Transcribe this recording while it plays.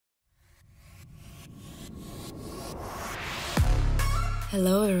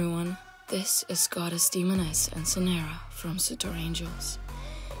Hello everyone, this is Goddess Demoness and Sonera from SWTOR Angels.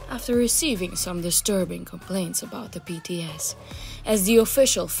 After receiving some disturbing complaints about the PTS, as the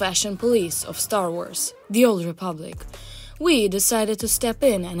official fashion police of Star Wars, The Old Republic, we decided to step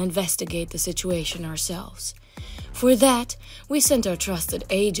in and investigate the situation ourselves. For that, we sent our trusted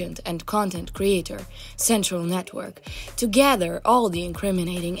agent and content creator, Central Network, to gather all the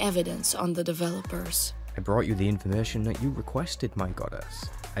incriminating evidence on the developers. I brought you the information that you requested, my goddess.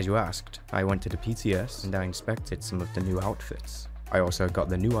 As you asked, I went to the PTS and I inspected some of the new outfits. I also got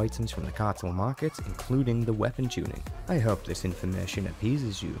the new items from the cartel market, including the weapon tuning. I hope this information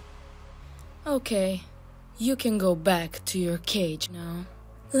appeases you. Okay, you can go back to your cage now.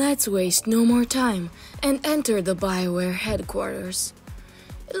 Let's waste no more time and enter the BioWare headquarters.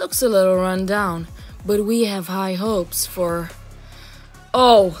 It looks a little run down, but we have high hopes for...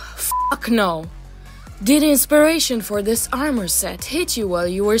 Oh, fuck no! Did inspiration for this armor set hit you while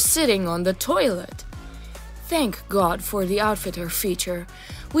you were sitting on the toilet? Thank God for the outfitter feature.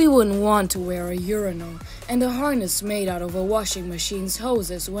 We wouldn't want to wear a urinal and a harness made out of a washing machine's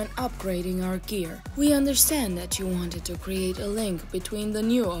hoses when upgrading our gear. We understand that you wanted to create a link between the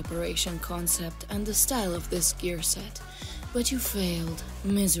new operation concept and the style of this gear set, but you failed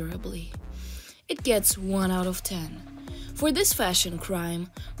miserably. It gets 1 out of 10. For this fashion crime,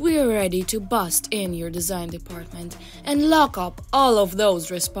 we are ready to bust in your design department and lock up all of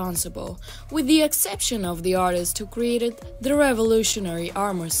those responsible, with the exception of the artist who created the revolutionary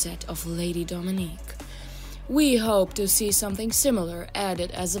armor set of Lady Dominique. We hope to see something similar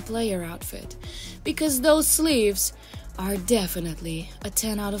added as a player outfit, because those sleeves are definitely a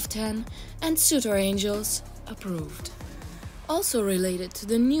 10 out of 10 and SWTOR Angels approved. Also related to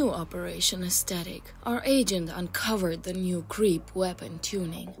the new operation aesthetic, our agent uncovered the new creep weapon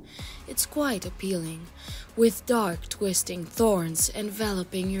tuning. It's quite appealing, with dark twisting thorns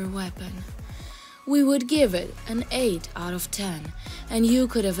enveloping your weapon. We would give it an 8 out of 10, and you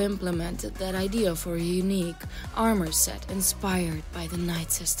could have implemented that idea for a unique armor set inspired by the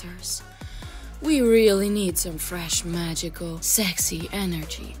Night Sisters. We really need some fresh, magical, sexy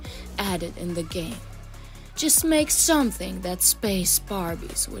energy added in the game. Just make something that Space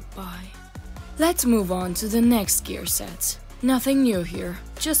Barbies would buy. Let's move on to the next gear sets. Nothing new here,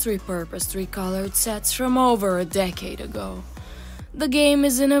 just repurposed recolored sets from over a decade ago. The game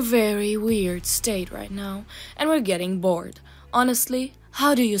is in a very weird state right now, and we're getting bored. Honestly,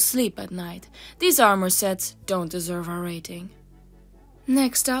 how do you sleep at night? These armor sets don't deserve our rating.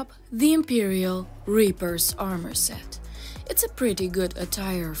 Next up, the Imperial Reaper's armor set. It's a pretty good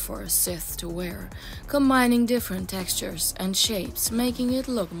attire for a Sith to wear, combining different textures and shapes, making it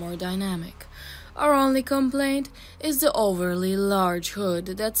look more dynamic. Our only complaint is the overly large hood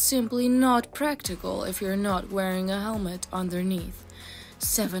that's simply not practical if you're not wearing a helmet underneath.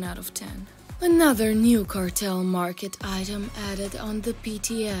 7 out of 10. Another new cartel market item added on the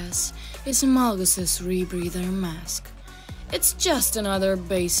PTS is Malgus's Rebreather mask. It's just another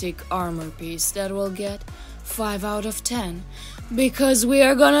basic armor piece that will get 5 out of 10, because we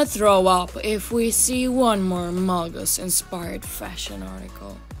are gonna throw up if we see one more Malgus-inspired fashion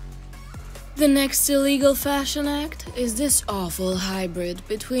article. The next illegal fashion act is this awful hybrid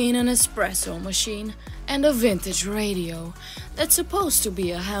between an espresso machine and a vintage radio that's supposed to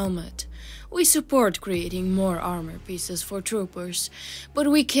be a helmet. We support creating more armor pieces for troopers,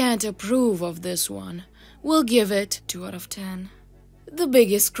 but we can't approve of this one. We'll give it 2 out of 10. The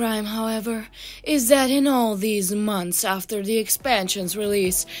biggest crime, however, is that in all these months after the expansion's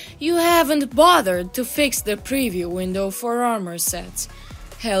release, you haven't bothered to fix the preview window for armor sets.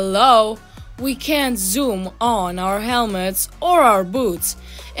 Hello? We can't zoom on our helmets or our boots,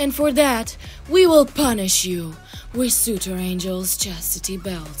 and for that, we will punish you with SWTOR Angels chastity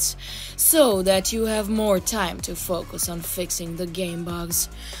belts, so that you have more time to focus on fixing the game bugs.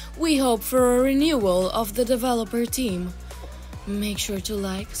 We hope for a renewal of the developer team. Make sure to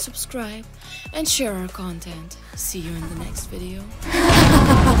like, subscribe, and share our content. See you in the next video.